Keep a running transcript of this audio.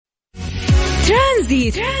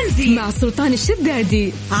ترانزيت مع سلطان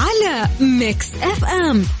الشدادي على ميكس اف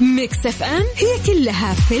ام. ميكس اف ام هي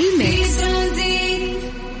كلها في الميكس.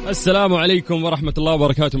 السلام عليكم ورحمة الله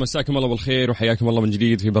وبركاته، مساكم الله بالخير وحياكم الله من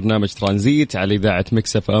جديد في برنامج ترانزيت على إذاعة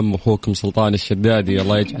ميكس اف ام. أخوكم سلطان الشدادي،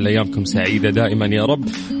 الله يجعل أيامكم سعيدة دائما يا رب،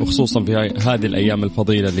 وخصوصا في هذه الأيام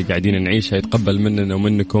الفضيلة اللي قاعدين نعيشها، يتقبل مننا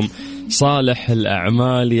ومنكم صالح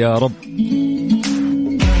الأعمال يا رب.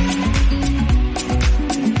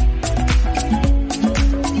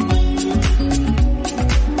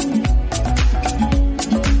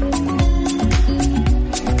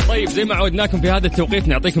 زي ما عودناكم في هذا التوقيت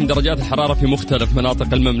نعطيكم درجات الحرارة في مختلف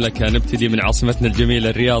مناطق المملكة. نبتدي من عاصمتنا الجميلة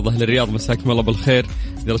الرياض. أهل الرياض مساكم الله بالخير،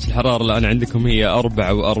 درجة الحرارة الآن عندكم هي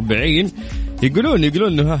 44. يقولون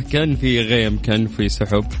إنه كان في غيم، كان في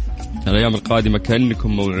سحب. الأيام القادمة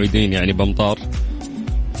كأنكم موعودين يعني بمطار.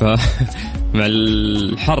 مع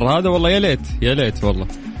الحر هذا والله يا ليت والله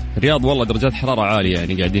الرياض والله درجات حرارة عالية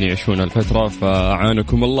يعني قاعدين يعيشون الفترة،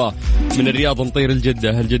 فأعانكم الله. من الرياض نطير الجدة.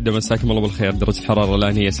 أهل جدة مساكم الله بالخير، درجة الحرارة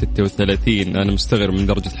الآن هي 36. أنا مستغرب من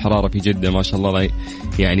درجة الحرارة في جدة ما شاء الله،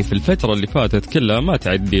 يعني في الفترة اللي فاتت كلها ما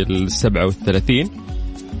تعدي 37.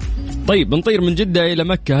 طيب نطير من جدة إلى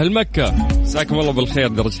مكة. هل مكة مساكم الله بالخير،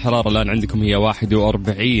 درجة الحرارة الآن عندكم هي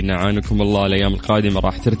 41. أعانكم الله. الأيام القادمة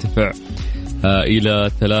راح ترتفع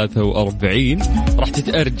إلى 43، راح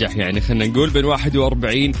تتأرجح يعني خلنا نقول بين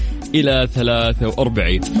 41 إلى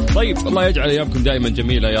 43. طيب الله يجعل أيامكم دائما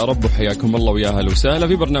جميلة يا رب، وحياكم الله ويا أهلا وسهلا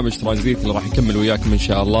في برنامج ترانزيت اللي راح يكمل وياكم إن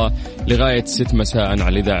شاء الله لغاية 6 مساء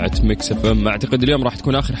على إذاعة ميكس اف ام. أعتقد اليوم راح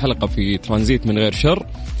تكون آخر حلقة في ترانزيت من غير شر،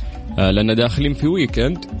 لأن داخلين في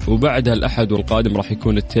ويكند، وبعدها الأحد والقادم راح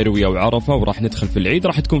يكون التروية وعرفة، وراح ندخل في العيد.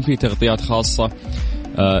 راح تكون في تغطيات خاصة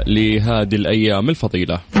لهذه الأيام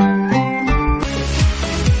الفضيلة.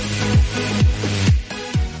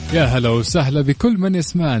 يا هلا وسهلا بكل من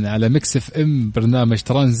يسمعنا على ميكس اف ام برنامج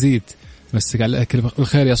ترانزيت. مسك على الأكل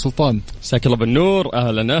الخير يا سلطان. مساك الله بالنور.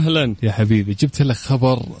 أهلا يا حبيبي، جبت لك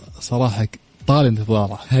خبر صراحة طال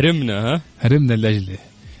انتظاره. هرمنا لأجله.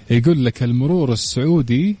 يقول لك المرور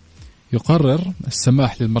السعودي يقرر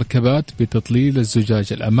السماح للمركبات بتطليل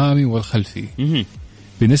الزجاج الأمامي والخلفي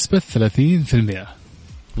بنسبة 30%.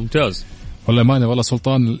 ممتاز والله ما أنا والله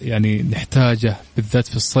سلطان يعني نحتاجه بالذات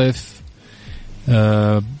في الصيف.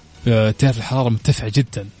 تعرف الحرارة مرتفعة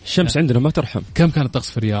جدا، الشمس عندنا ما ترحم. كم كان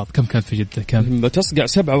الطقس في الرياض؟ كم كان في جدة؟ كم بتصقع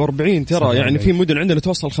 47 ترى 47. يعني في مدن عندنا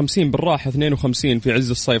توصل 50 بالراحة، 52 في عز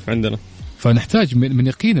الصيف عندنا. فنحتاج من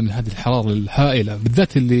يقينا من هذه الحرارة الهائلة،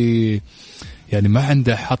 بالذات اللي يعني ما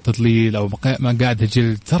عنده حط تضليل أو ما قاعد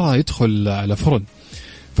جلد، ترى يدخل على فرن.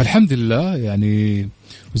 فالحمد لله يعني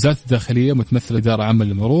وزارة الداخلية متمثلة إدارة عامة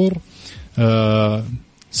للمرور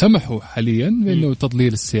سمحوا حاليا بأنه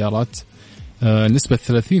تضليل السيارات نسبة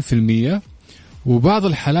 30%، وبعض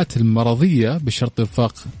الحالات المرضية بشرط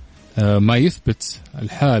إرفاق ما يثبت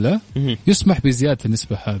الحالة يسمح بزيادة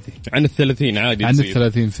النسبة هذه عن 30 عادي، عن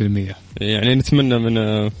 30%. يعني نتمنى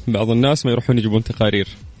من بعض الناس ما يروحون يجيبون تقارير.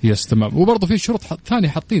 تمام. وبرضه في شروط ثانية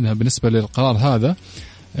حاطينها بالنسبة للقرار هذا،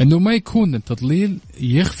 أنه ما يكون التضليل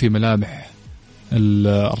يخفي ملامح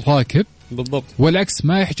الراكب بالضبط، والعكس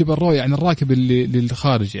ما يحجب الرؤية عن الراكب اللي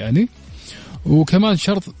خارج يعني. وكمان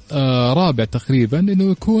شرط رابع تقريبا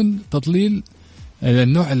انه يكون تضليل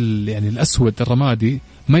النوع يعني الاسود الرمادي،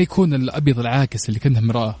 ما يكون الابيض العاكس اللي كانه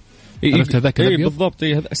مرآة. عرفت هذاك الابيض بالضبط.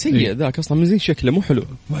 هذا سيء ذاك اصلا من زين شكله مو حلو،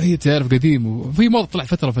 وهي تعرف قديم وفي موضة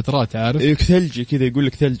طلع فترات عارف ثلجي كذا، يقول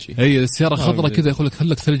لك ثلجي. هي السيارة خضراء كذا يقول لك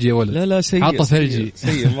خلك ثلجي يا ولد. لا سيء، عطى ثلجي.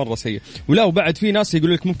 سيء مرة سيء. ولا وبعد في ناس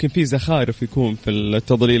يقول لك ممكن في زخارف يكون في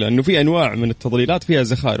التضليل، انه في انواع من التضليلات فيها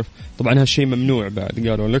زخارف. طبعا هالشيء ممنوع بعد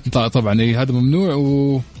قالوا لك. طبعا هذا ممنوع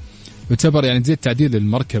ويعتبر يعني زي تعديل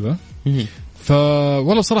المركبة.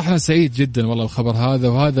 فوالله صراحة أنا سعيد جدا والله الخبر هذا،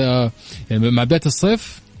 وهذا يعني مع بداية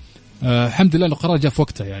الصيف الحمد لله القرار جاء في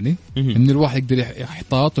وقته، يعني إن الواحد يقدر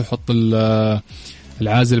يحتاط ويحط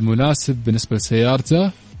العازل المناسب بالنسبة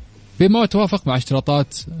لسيارته بما يتوافق مع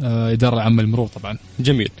اشتراطات إدارة العامة للمرور طبعا.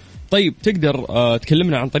 جميل. طيب تقدر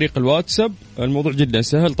تكلمنا عن طريق الواتساب؟ الموضوع جدا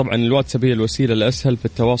سهل طبعا، الواتساب هي الوسيلة الأسهل في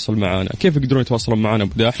التواصل معنا. كيف يقدرون يتواصلون معنا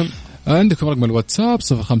أبو داحم؟ عندكم رقم الواتساب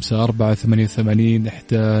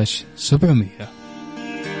 0548811700.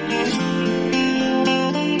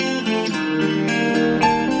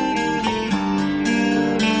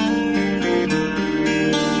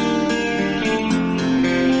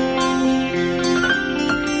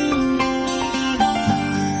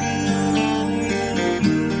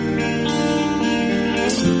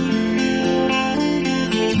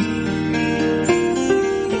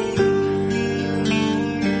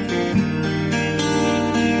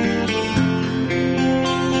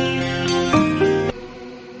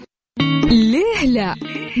 لا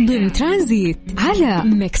ضمن ترانزيت على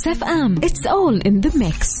ميكس اف ام. It's all in the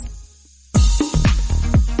mix.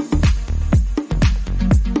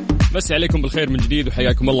 بس عليكم بالخير من جديد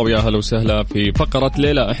وحياكم الله ويا هلا وسهلا في فقرة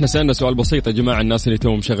ليلى. احنا سألنا سؤال بسيط يا جماعة، الناس اللي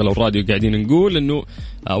توهم شغلوا الراديو قاعدين نقول انه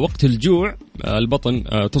وقت الجوع البطن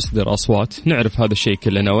تصدر أصوات، نعرف هذا الشيء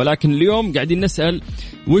كلنا، ولكن اليوم قاعدين نسأل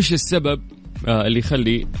وش السبب اللي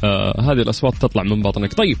يخلي هذه الأصوات تطلع من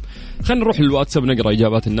بطنك. طيب خلينا نروح للواتساب نقرأ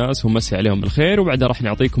إجابات الناس ونمسي عليهم بالخير، وبعدها راح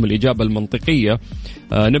نعطيكم الإجابة المنطقية.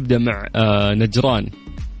 نبدأ مع نجران.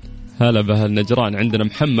 هلا بهالنجران. عندنا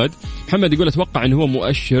محمد يقول أتوقع أنه هو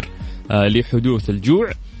مؤشر لحدوث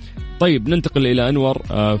الجوع. طيب ننتقل إلى أنور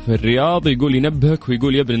في الرياض، يقول ينبهك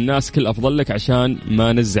ويقول يا ابن الناس كل أفضل لك عشان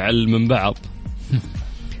ما نزعل من بعض.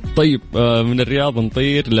 طيب من الرياض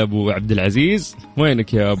نطير لأبو عبد العزيز.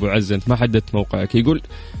 وينك يا أبو عز أنت ما حددت موقعك؟ يقول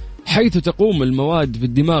حيث تقوم المواد في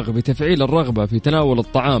الدماغ بتفعيل الرغبة في تناول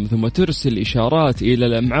الطعام ثم ترسل إشارات إلى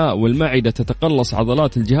الأمعاء والمعدة، تتقلص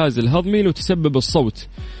عضلات الجهاز الهضمي وتسبب الصوت.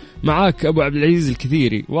 معاك أبو عبد العزيز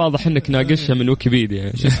الكثيري، واضح أنك ناقشها من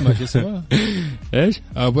ويكيبيديا. شو اسمه إيش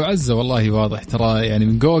أبو عزة؟ والله واضح ترى، يعني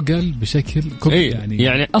من جوجل بشكل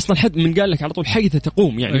يعني أصلا حد من قال لك على طول حيث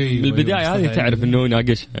تقوم، يعني من البداية هذه تعرف أنه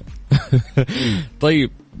ناقشها.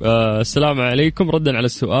 طيب السلام عليكم. ردا على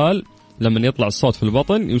السؤال، لما يطلع الصوت في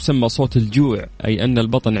البطن يسمى صوت الجوع، أي أن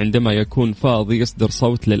البطن عندما يكون فاضي يصدر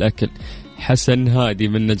صوت للأكل. حسن هادي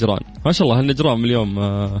من نجران. ما شاء الله هالنجران من اليوم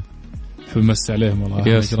بمس عليهم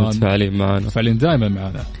والله، نجران فعالين معنا، فعالين دائما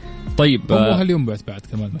معنا. طيب هاليوم بعد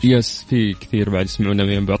كمان يس في كثير بعد يسمعونا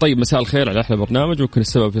من بعد. طيب مساء الخير على أحلى برنامج. ممكن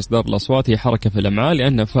السبب في إصدار الأصوات هي حركة في الأمعاء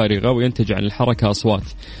لأنها فارغة وينتج عن الحركة أصوات.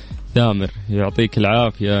 ثامر يعطيك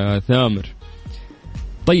العافية ثامر.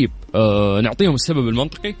 طيب نعطيهم السبب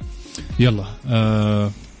المنطقي. يلا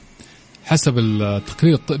حسب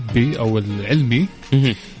التقرير الطبي أو العلمي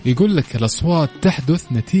يقول لك الأصوات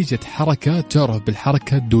تحدث نتيجة حركة تعرف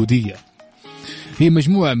بالحركة الدودية. هي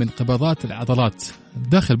مجموعة من قبضات العضلات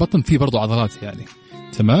داخل البطن، فيه برضو عضلات يعني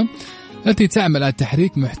تمام، التي تعمل على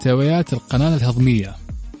تحريك محتويات القناة الهضمية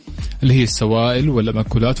اللي هي السوائل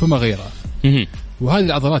والمأكولات وما غيرها. وهذه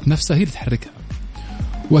العضلات نفسها هي اللي تحركها.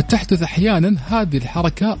 وتحدث أحيانا هذه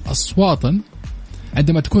الحركة أصواتا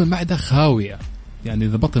عندما تكون المعدة خاوية، يعني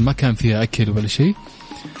إذا البطن ما كان فيها أكل ولا شيء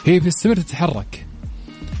هي بتستمر تتحرك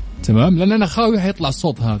تمام، لأن أنا خاوي هيطلع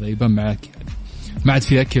الصوت هذا يبان معاك، يعني ما عاد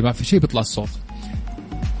في أكل ما في شيء بيطلع الصوت.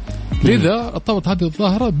 لذا ارتبط هذه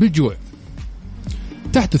الظاهرة بالجوع.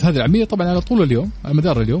 تحدث هذه العملية طبعا على طول اليوم، على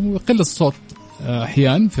مدار اليوم، ويقل الصوت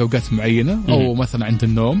أحيان في أوقات معينة أو مثلا عند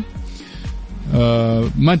النوم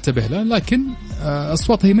ما انتبه له، لكن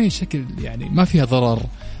أصوات هي ما شكل يعني ما فيها ضرر،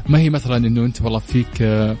 ما هي مثلا إنه أنت والله فيك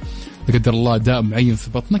لا قدر الله داء معين في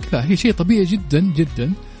بطنك، لا هي شيء طبيعي جدا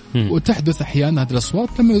جدا. وتحدث أحيانا هذه الأصوات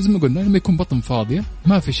لما زي ما قلنا لما يكون بطن فاضية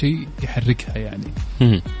ما في شيء يحركها يعني.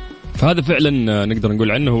 فهذا فعلا نقدر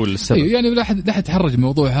نقول عنه هو السبب. يعني لا أحد يتحرج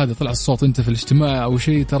الموضوع هذا، طلع الصوت أنت في الاجتماع أو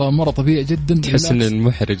شيء ترى مرة طبيعي جدا، تحس إن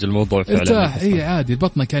المحرج الموضوع فعلا. هي عادي،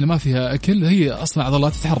 بطنك يعني ما فيها أكل، هي أصلا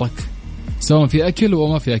عضلات تتحرك سواء في أكل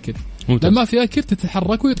أو ما في أكل. لما في أكل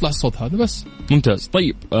تتحرك ويطلع الصوت هذا بس. ممتاز.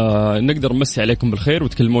 طيب نقدر نمسي عليكم بالخير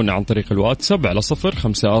وتكلمونا عن طريق الواتساب على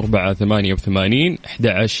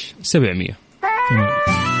 0548811700.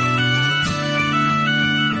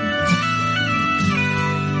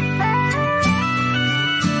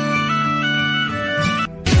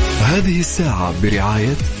 هذه الساعة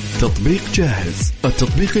برعاية تطبيق جاهز،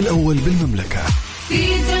 التطبيق الأول بالمملكة. في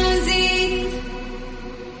ترانزيت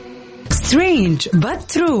سترينج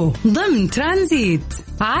but true ضمن ترانزيت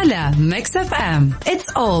على ميكس اف ام.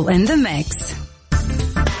 It's all in the mix.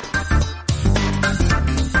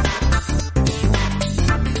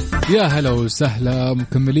 يا هلا وسهلا،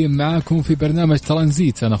 مكملين معاكم في برنامج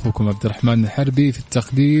ترانزيت. أنا أخوكم عبد الرحمن الحربي في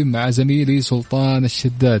التقديم مع زميلي سلطان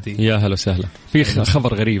الشدادي. يا هلا وسهلا. في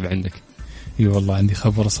خبر غريب عندك؟ اي والله عندي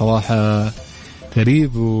خبر صراحة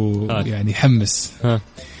غريب ويعني يحمس.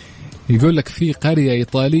 يقول لك في قرية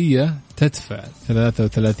إيطالية تدفع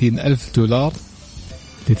 $33,000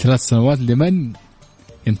 ل3 سنوات لمن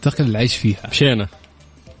ينتقل العيش فيها. شينا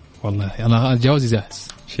والله أنا جوازي جاهز.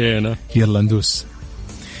 شينا يلا ندوس.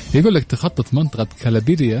 يقول لك تخطط منطقة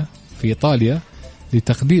كالابريا في إيطاليا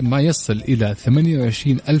لتقديم ما يصل إلى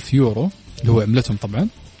 28,000 يورو اللي هو عملتهم طبعا،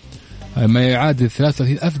 ما يعادل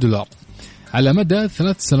 $33,000 على مدى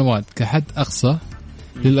 3 سنوات كحد أقصى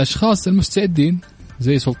للأشخاص المستعدين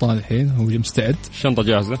زي سلطان الحين هو مستعد، الشنطة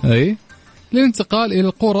جاهزة، أي للانتقال إلى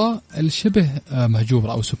القرى الشبه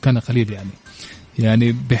مهجورة أو سكانها قليل،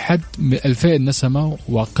 يعني بحد 2000 نسمة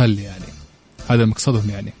وأقل، يعني هذا مقصدهم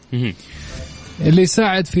يعني اللي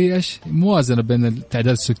يساعد في موازنة بين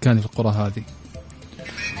تعداد السكان في القرى هذه.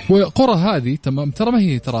 وقرى هذه تمام ترى ما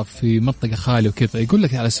هي ترى في منطقة خالية وكذا، يقول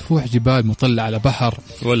لك على سفوح جبال مطلة على بحر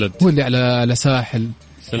ولد واللي على ساحل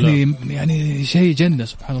يعني شيء جنة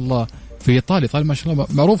سبحان الله. في إيطاليا ما شاء الله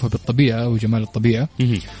معروفة بالطبيعة وجمال الطبيعة.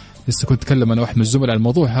 لسه كنت أتكلم أنا واحد من الزملاء عن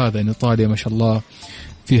الموضوع هذا، إن إيطاليا ما شاء الله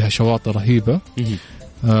فيها شواطئ رهيبة.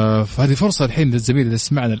 فهذه فرصة الحين للزميل إذا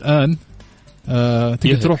سمعنا الآن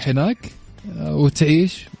تقدر تروح هناك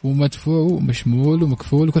وتعيش ومدفوع ومشمول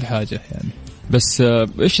ومكفول وكل حاجة يعني. بس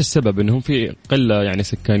إيش السبب إنهم في قلة يعني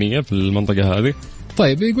سكانية في المنطقة هذه؟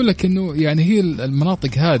 طيب يقول لك إنه يعني هي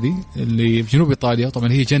المناطق هذه اللي في جنوب إيطاليا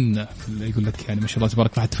طبعا هي جنة، يقول لك يعني ما شاء الله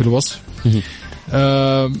تبارك الله حتى في الوصف.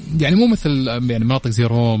 يعني مو مثل يعني مناطق زي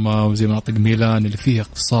روما وزي مناطق ميلان اللي فيها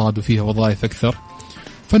اقتصاد وفيها وظائف أكثر،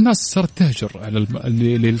 فالناس صارت تهجر على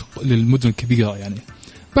للمدن الكبيرة يعني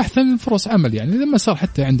بحثا عن فرص عمل. يعني لما صار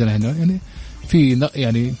حتى عندنا هنا يعني في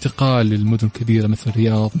يعني انتقال للمدن الكبيرة مثل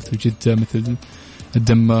الرياض مثل جدة مثل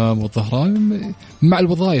الدمام والظهران مع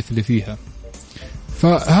الوظائف اللي فيها.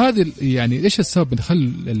 فهذه يعني إيش السبب اللي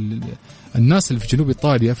خل الناس اللي في جنوب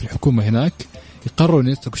إيطاليا في الحكومة هناك يقرروا أن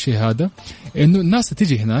يتركوا الشيء هذا؟ إنه الناس اللي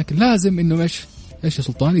تيجي هناك لازم إنه إيش يا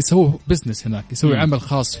سلطان يسوي بزنس هناك، يسوي عمل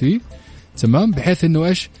خاص فيه تمام، بحيث إنه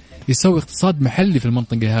إيش يسوي اقتصاد محلي في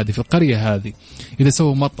المنطقة هذه في القرية هذه. إذا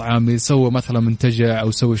سووا مطعم يسوي مثلا منتجع أو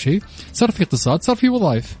يسوي شيء صار في اقتصاد صار في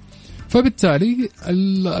وظائف، فبالتالي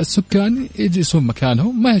السكان يجلسون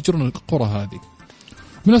مكانهم ما يهجرون القرى هذه.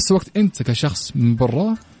 بنفس الوقت أنت كشخص من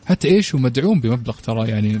برا هتعيش ومدعوم بمبلغ ترى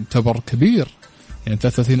يعني يعتبر كبير يعني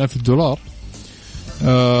 $30,000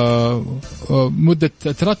 مدة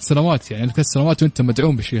 3 سنوات يعني 3 سنوات وأنت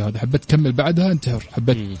مدعوم بالشيء هذا. حبيت تكمل بعدها أنت حر،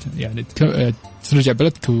 حبيت يعني ترجع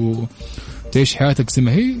بلدك وتعيش حياتك زي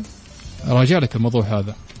ما هي راجع لك الموضوع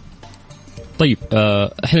هذا. طيب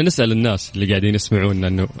احنا نسأل الناس اللي قاعدين يسمعونا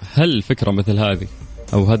انه هل فكرة مثل هذه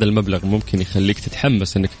او هذا المبلغ ممكن يخليك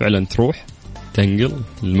تتحمس انك فعلا تروح تنقل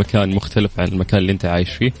المكان مختلف عن المكان اللي انت عايش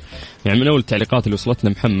فيه؟ يعني من اول التعليقات اللي وصلتنا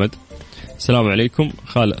محمد السلام عليكم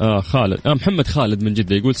خالد محمد خالد من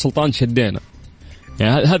جدة يقول سلطان شدينا،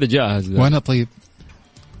 يعني هذا جاهز وانا طيب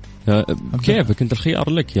كيفك انت الخيار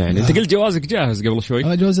لك يعني انت قلت جوازك جاهز قبل شوي.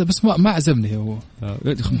 انا جوازه بس ما عزمني هو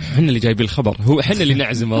احنا اللي جايبين الخبر، هو احنا اللي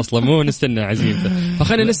نعزم اصلا مو نستنى عزيمته.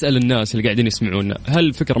 فخلينا نسأل الناس اللي قاعدين يسمعونا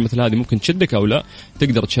هل فكرة مثل هذه ممكن تشدك او لا؟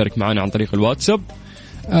 تقدر تشارك معنا عن طريق الواتساب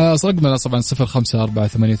رقمنا طبعا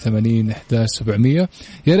 0548811700.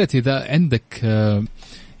 يا ريت اذا عندك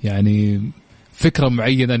يعني فكرة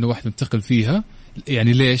معينة انه واحد ينتقل فيها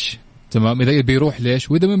يعني ليش تمام، اذا بيروح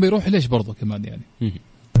ليش، واذا ما بيروح ليش برضو كمان يعني.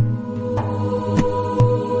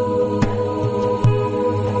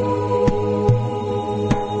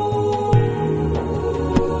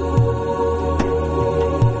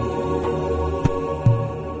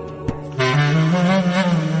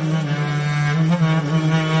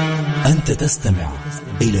 أنت تستمع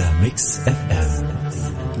إلى ميكس اف ام.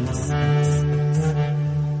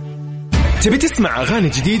 تبي تسمع أغاني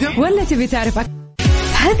جديدة ولا تبي تعرف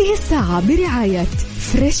هذه الساعة برعاية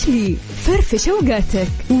فريشلي فرفش اوقاتك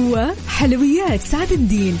وحلويات سعد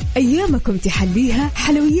الدين، أيامكم تحليها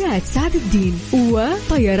حلويات سعد الدين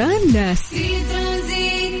وطيران ناس.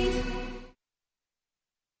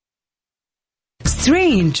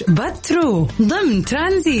 سترينج but true ضمن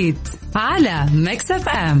ترانزيت على ميكس اف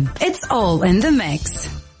ام. It's all in the mix.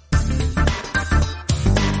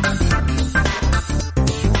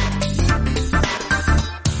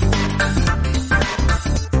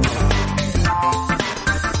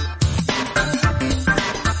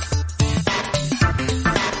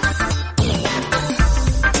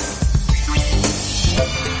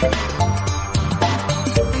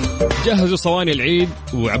 جهزوا صواني العيد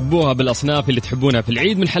وعبوها بالأصناف اللي تحبونها في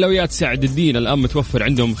العيد من حلويات سعد الدين. الآن متوفر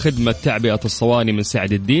عندهم خدمة تعبئة الصواني من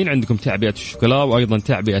سعد الدين، عندكم تعبئة الشوكولا وأيضا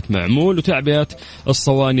تعبئة معمول وتعبئة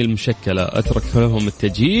الصواني المشكلة. أترك لهم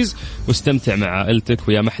التجهيز واستمتع مع عائلتك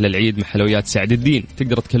ويا محلى العيد مع حلويات سعد الدين.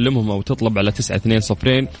 تقدر تكلمهم أو تطلب على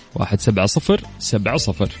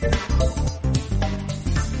 92017070.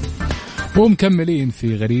 ومكملين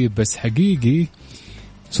في غريب بس حقيقي.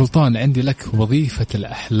 سلطان عندي لك وظيفة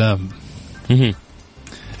الأحلام.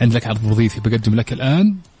 عندي لك عرض وظيفي بقدم لك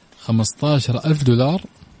الآن $15,000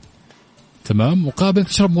 تمام، مقابل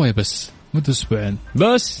تشرب موية بس مدة أسبوعين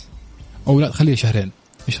بس، أو لا خليه شهرين.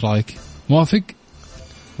 إيش رأيك؟ موافق؟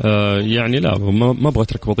 يعني لا ما أبغى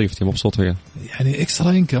أترك وظيفتي، مبسوط فيها يعني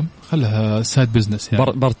إكسترا إنكم، خلها سايد بزنس يعني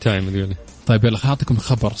بارت تايم ديالي. طيب يلا أعطيكم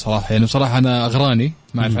خبر صراحة، يعني بصراحة أنا أغراني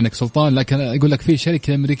ما أعرف عنك سلطان، لكن أقول لك في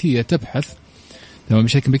شركة أمريكية تبحث تمام،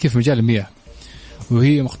 شركة أمريكية في مجال المياه،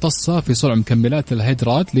 وهي مختصة في صنع مكملات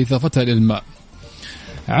الهيدرات لإضافتها للماء،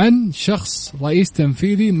 عن شخص رئيس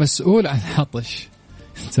تنفيذي مسؤول عن عطش.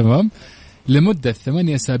 تمام، لمدة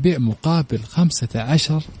 8 أسابيع مقابل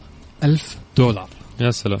 $15,000.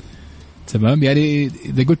 يا سلام. تمام، يعني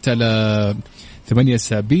إذا قلت على 8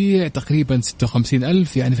 أسابيع تقريبا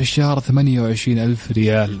 56,000، يعني في الشهر 28,000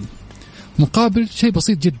 ريال، مقابل شيء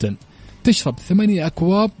بسيط جدا، تشرب 8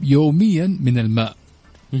 أكواب يوميا من الماء.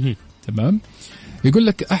 تمام. يقول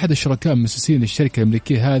لك أحد الشركاء المؤسسين الشركة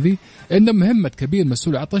الأمريكية هذه أن مهمة كبير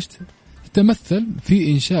مسؤول عطش تتمثل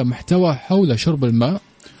في إنشاء محتوى حول شرب الماء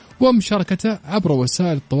ومشاركته عبر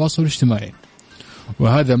وسائل التواصل الاجتماعي،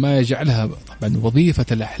 وهذا ما يجعلها طبعا وظيفة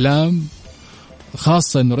الأحلام،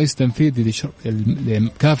 خاصة أنه رئيس تنفيذي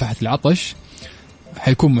لمكافحة العطش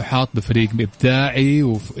حيكون محاط بفريق إبداعي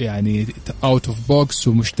ويعني أوت أوف بوكس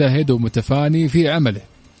ومجتهد ومتفاني في عمله.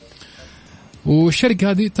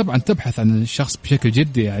 والشركة هذه طبعا تبحث عن الشخص بشكل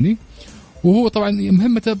جدي يعني، وهو طبعا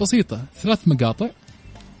مهمته بسيطة، 3 مقاطع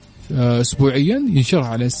أسبوعيا ينشرها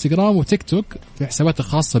على انستغرام وتيك توك في حساباته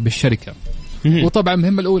الخاصة بالشركة. وطبعا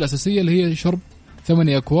المهمة الأولى أساسية اللي هي شرب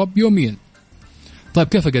 8 أكواب يوميا. طيب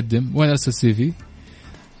كيف أقدم؟ وين أرسل سي في؟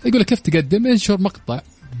 يقول لك كيف تقدم؟ انشر مقطع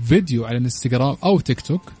فيديو على الانستغرام أو تيك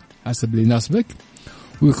توك حسب اللي يناسبك،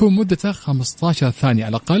 ويكون مدته 15 ثانية على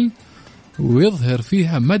الأقل، ويظهر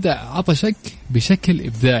فيها مدى عطشك بشكل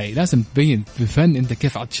إبداعي. لازم تبين في فن أنت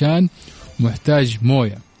كيف عطشان محتاج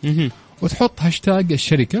موية، وتحط هاشتاج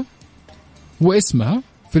الشركة واسمها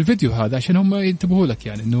في الفيديو هذا عشان هم ينتبهوا لك،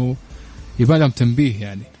 يعني إنه يبقى لهم تنبيه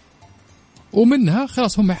يعني. ومنها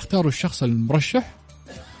خلاص هم يختاروا الشخص المرشح،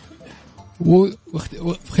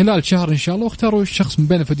 وخلال شهر إن شاء الله واختاروا الشخص من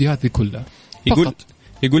بين الفيديوهات دي كلها.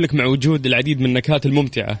 يقول لك مع وجود العديد من النكهات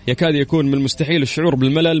الممتعة يكاد يكون من المستحيل الشعور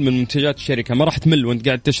بالملل من منتجات الشركة. ما راح تمل وانت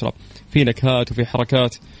قاعد تشرب، في نكهات وفي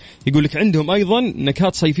حركات. يقول لك عندهم أيضا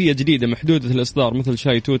نكهات صيفية جديدة محدودة الإصدار، مثل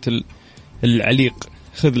شاي توت العليق،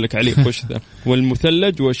 خذ لك عليق وش ذا،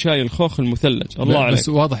 والمثلج وشاي الخوخ المثلج. الله عليك. بس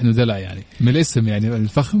واضح إنه دلع يعني من الاسم، يعني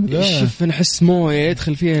الفخم. شوف أنا أحس موية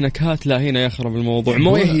يدخل فيها نكهات، لا هنا يخرب الموضوع.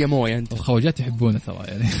 موية هي موية. أنت الخواجات يحبونه ترى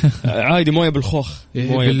يعني. عادي موية بالخوخ،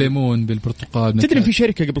 موية بالليمون بالبرتقال. تدري في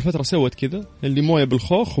شركة قبل فترة سوت كذا، اللي موية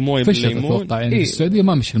بالخوخ وموية بالليمون. يعني في السعودية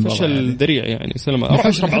ما مش الموضوع يعني. الدريع يعني سلام. أروح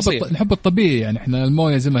أشرب عصير. نحب الطبيعي يعني، إحنا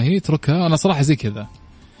الموية زي ما هي تركها. أنا صراحة زي كذا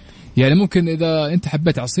يعني، ممكن إذا أنت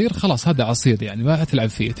حبيت عصير خلاص هذا عصير يعني، ما تلعب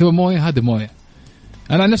فيه. تبغى موية هذا موية.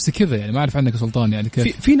 أنا عن نفسي كذا يعني، ما أعرف عنك سلطان يعني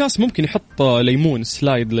كيف. في ناس ممكن يحط ليمون،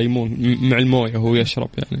 سلايد ليمون مع الموية وهو يشرب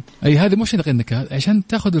يعني. أي هذه مش نكهة عشان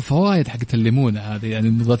تأخذ الفوائد حقت الليمون هذه يعني،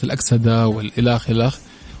 مضادات الأكسدة والإلاخ.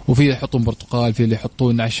 وفي اللي يحطون برتقال، في اللي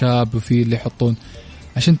يحطون أعشاب، وفي اللي يحطون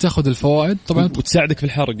عشان تأخذ الفوائد طبعا، وتساعدك في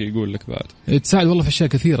الحرق. يقول لك بعد تساعد والله في أشياء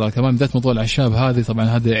كثيرة كمان، بالذات موضوع الأعشاب هذه. طبعا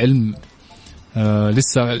هذا علم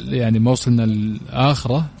لسه يعني ما وصلنا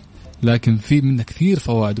الآخرة، لكن في منه كثير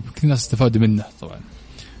فوائد وكثير ناس استفادوا منه طبعا.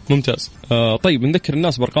 ممتاز. طيب نذكر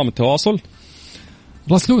الناس بأرقام التواصل.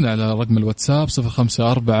 راسلونا على رقم الواتساب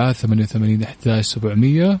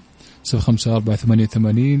 0548811700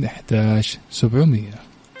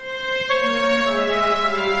 0548811700.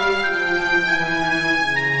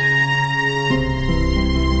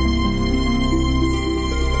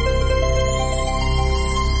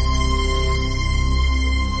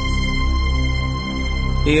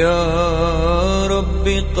 يا رب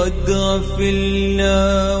قد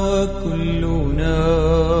غفلنا وكلنا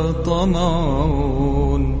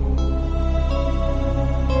طمعون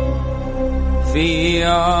في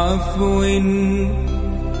عفو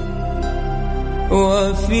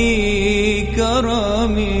وفي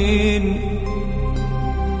كرم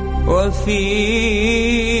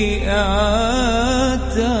وفي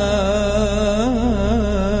عتاق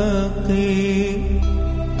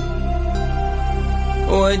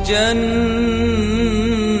وجنة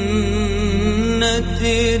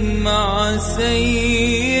مع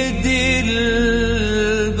سيد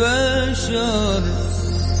البشر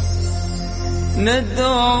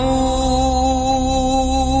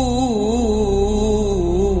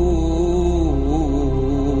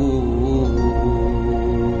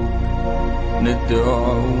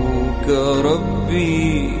ندعوك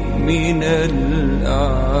ربي من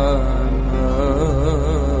الأعماق.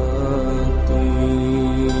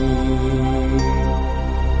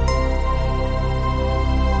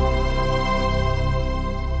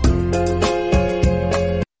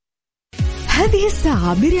 هذه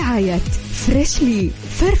الساعة برعاية فريشلي،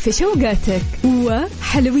 فرفش اوقاتك،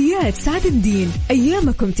 وحلويات سعد الدين،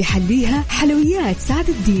 أيامكم تحليها حلويات سعد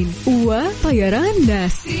الدين، وطيران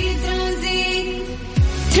ناس.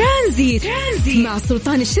 ترانزيت مع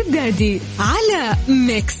سلطان الشدادي على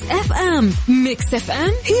ميكس اف ام. ميكس اف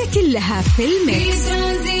ام هي كلها في الميكس.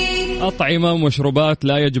 أطعمة ومشروبات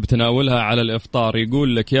لا يجب تناولها على الإفطار.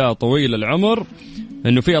 يقول لك يا طويل العمر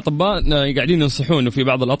انه في اطباء قاعدين ينصحون انه في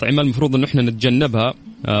بعض الاطعمه المفروض انه احنا نتجنبها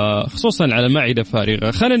خصوصا على معده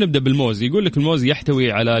فارغه. خلينا نبدا بالموز. يقول لك الموز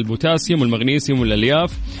يحتوي على البوتاسيوم والمغنيسيوم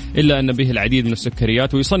والالياف الا ان به العديد من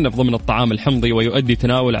السكريات، ويصنف ضمن الطعام الحمضي، ويؤدي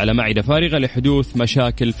تناول على معده فارغه لحدوث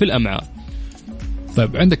مشاكل في الامعاء.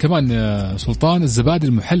 طيب عندك كمان سلطان الزبادي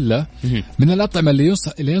المحلى من الأطعمة اللي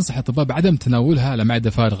ينصح الأطباء بعدم تناولها على معدة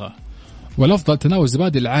فارغة، والأفضل تناول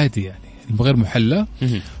الزبادي العادي يعني غير محلى،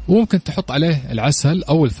 وممكن تحط عليه العسل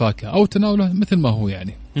أو الفاكهة أو تناوله مثل ما هو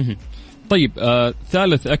يعني. طيب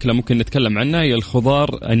ثالث أكلة ممكن نتكلم عنها هي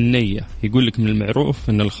الخضار النية. يقول لك من المعروف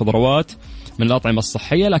أن الخضروات من الأطعمة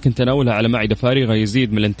الصحية، لكن تناولها على معدة فارغة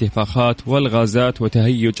يزيد من الانتفاخات والغازات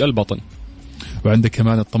وتهيج البطن. وعندك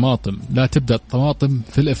كمان الطماطم. لا تبدأ الطماطم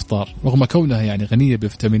في الإفطار رغم كونها يعني غنية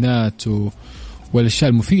بالفيتامينات والأشياء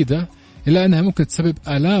المفيدة، إلا أنها ممكن تسبب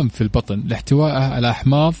آلام في البطن لاحتوائها على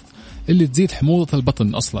أحماض اللي تزيد حموضة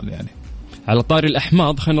البطن أصلا يعني. على طاري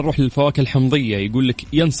الأحماض خلينا نروح للفواكه الحمضية. يقول لك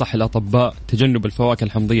ينصح الأطباء تجنب الفواكه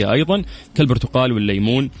الحمضية أيضا كالبرتقال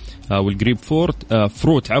والليمون والجريب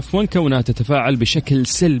فروت كونها تتفاعل بشكل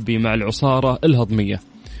سلبي مع العصارة الهضمية.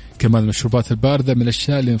 كمان المشروبات الباردة من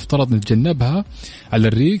الأشياء اللي مفترض نتجنبها على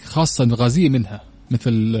الريق، خاصة الغازية منها، مثل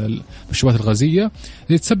المشروبات الغازية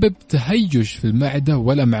اللي تسبب تهيج في المعدة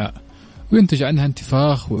والأمعاء وينتج عنها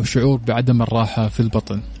انتفاخ وشعور بعدم الراحة في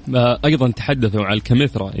البطن. أيضا تحدثوا عن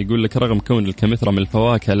الكمثرى. يقول لك رغم كون الكمثرى من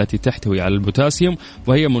الفواكه التي تحتوي على البوتاسيوم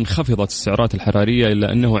وهي منخفضة السعرات الحرارية،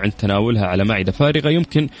 إلا أنه عند تناولها على معدة فارغة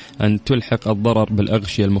يمكن أن تلحق الضرر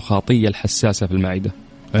بالأغشية المخاطية الحساسة في المعدة.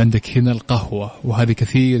 عندك هنا القهوة، وهذه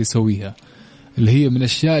كثير يسويها، اللي هي من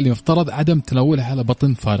الأشياء اللي مفترض عدم تناولها على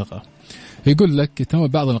بطن فارغة. يقول لك تناول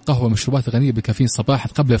بعض القهوة مشروبات غنية بالكافيين صباحا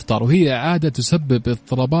قبل الإفطار، وهي عادة تسبب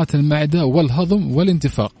اضطرابات المعدة والهضم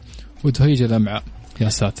والانتفاخ وتهيج الأمعاء. يا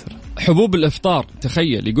ساتر. حبوب الإفطار،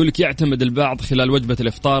 تخيل يقول لك يعتمد البعض خلال وجبة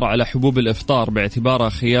الإفطار على حبوب الإفطار باعتبارها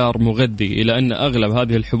خيار مغذي، إلى أن أغلب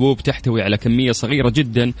هذه الحبوب تحتوي على كمية صغيرة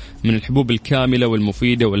جدا من الحبوب الكاملة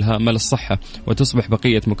والمفيدة والهامة للصحة، وتصبح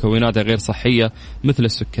بقية مكوناتها غير صحية مثل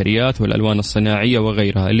السكريات والألوان الصناعية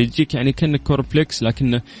وغيرها، اللي تجيك يعني كأنك كورنفليكس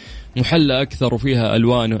لكنه محلى أكثر وفيها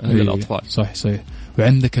ألوان للأطفال. صحيح.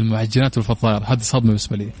 وعندك المعجنات والفطائر، هذا صدمة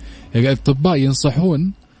بالنسبة لي. يعني الأطباء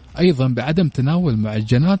ينصحون أيضا بعدم تناول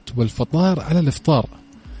المعجنات والفطائر على الإفطار،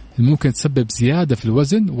 ممكن تسبب زيادة في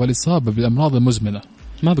الوزن والإصابة بالأمراض المزمنة،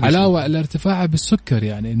 علاوة على ارتفاعها بالسكر،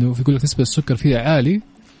 يعني إنه يقول لك نسبة السكر فيها عالي،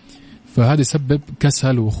 فهذا يسبب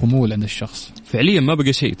كسل وخمول عند الشخص. فعليا ما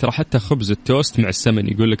بقى شيء ترى، حتى خبز التوست مع السمن.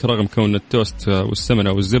 يقول لك رغم كون التوست والسمن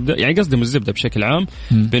أو الزبدة، يعني قصدهم الزبدة بشكل عام،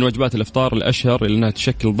 بين وجبات الإفطار الأشهر لأنها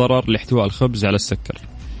تشكل ضرر لاحتواء الخبز على السكر.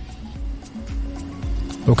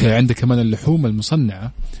 أوكي. عندك كمان اللحوم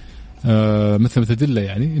المصنعة مثل تدل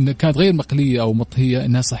يعني إن كانت غير مقلية أو مطهية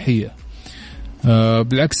إنها صحية،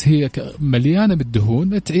 بالعكس هي مليانة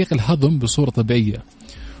بالدهون تعيق الهضم بصورة طبيعية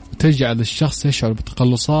وتجعل الشخص يشعر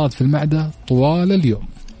بتقلصات في المعدة طوال اليوم.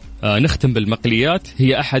 نختم بالمقليات.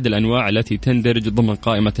 هي أحد الأنواع التي تندرج ضمن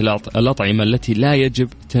قائمة الأطعمة التي لا يجب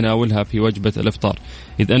تناولها في وجبة الإفطار،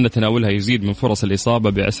 إذ أن تناولها يزيد من فرص الإصابة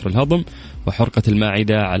بعسر الهضم وحرقة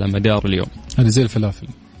المعدة على مدار اليوم. هذا زي الفلافل.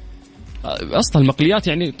 أصلا المقليات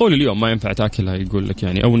يعني طول اليوم ما ينفع تاكلها، يقول لك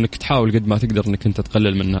يعني، أو إنك تحاول قد ما تقدر إنك أنت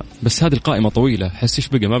تقلل منها، بس هذه القائمة طويلة. حسيش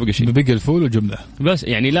بقى ما بقى شيء، بقى الفول وجملة بس.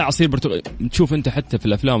 يعني لا عصير برتقال، تشوف أنت حتى في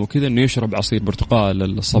الأفلام وكذا إنه يشرب عصير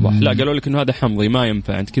برتقال الصباح، لا قالوا لك إنه هذا حمضي ما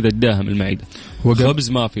ينفع، أنت كذا تداهم المعدة.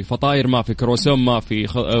 خبز ما في، فطاير ما في، كروسون ما في،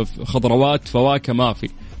 خضروات فواكه ما في.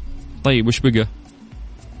 طيب وش بقى؟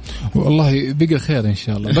 والله بقى خير إن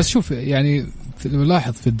شاء الله. بس شوف يعني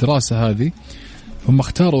لاحظ في الدراسة هذه هم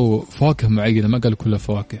اختاروا فواكه معينة، ما قالوا كلها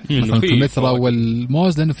فواكه، مثلا الكمثرى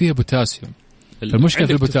والموز لأنه فيها بوتاسيوم. المشكلة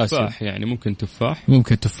في البوتاسيوم يعني ممكن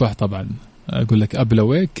تفاح طبعا. أقول لك أبل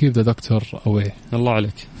أوي كيف ذا دكتور أوي. الله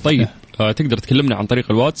عليك. طيب تقدر تكلمنا عن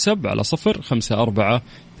طريق الواتساب على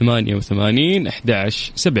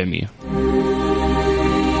 0548811700.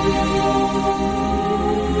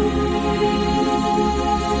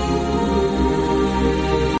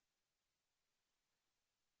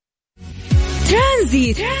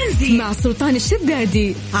 ترانزيت مع سلطان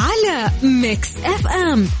الشدادي على ميكس اف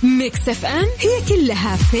ام. ميكس اف ام هي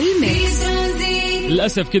كلها في الميكس.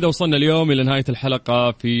 للأسف كذا وصلنا اليوم إلى نهاية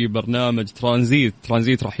الحلقة في برنامج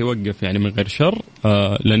ترانزيت راح يوقف يعني من غير شر،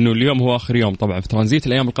 لأنه اليوم هو آخر يوم طبعا في ترانزيت.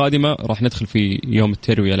 الأيام القادمة راح ندخل في يوم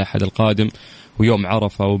التروية الأحد القادم ويوم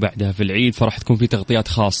عرفة وبعدها في العيد، فراح تكون في تغطيات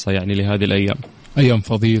خاصة يعني لهذه الأيام. أيام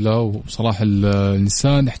فضيلة، وصراحة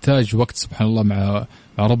الإنسان يحتاج وقت سبحان الله مع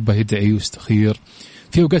ربه، يدعي ويستخير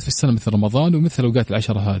في أوقات في السنة مثل رمضان ومثل أوقات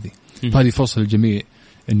العشرة هذه. هذه فرصة للجميع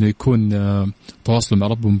إنه يكون تواصل مع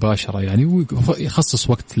ربه مباشرة يعني، ويخصص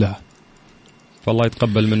وقت له. فالله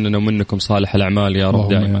يتقبل مننا ومنكم صالح الأعمال يا رب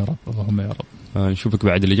دائما. يا رب اللهم يا رب. نشوفك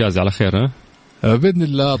بعد الإجازة على خير. بإذن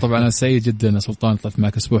الله. طبعا أنا سعيد جدا سلطان طلعت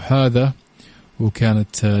معك الأسبوع هذا،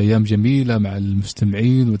 وكانت أيام جميلة مع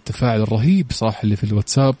المستمعين والتفاعل الرهيب صراحة اللي في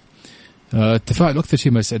الواتساب. التفاعل أكثر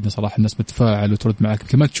شيء ما يسعدنا صراحة، الناس متفاعل وترد معك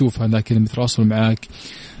يمكن ما تشوفها، لكن يتواصلوا معك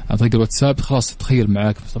عن طريق الواتساب خلاص تتخيل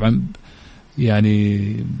معك طبعا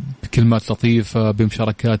يعني بكلمات لطيفة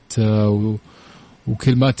بمشاركات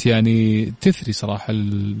وكلمات يعني تثري صراحة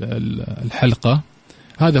الحلقة.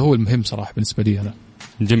 هذا هو المهم صراحة بالنسبة لي أنا.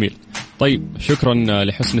 جميل. طيب شكرا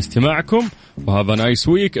لحسن استماعكم وهذا نايس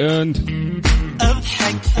ويك اند.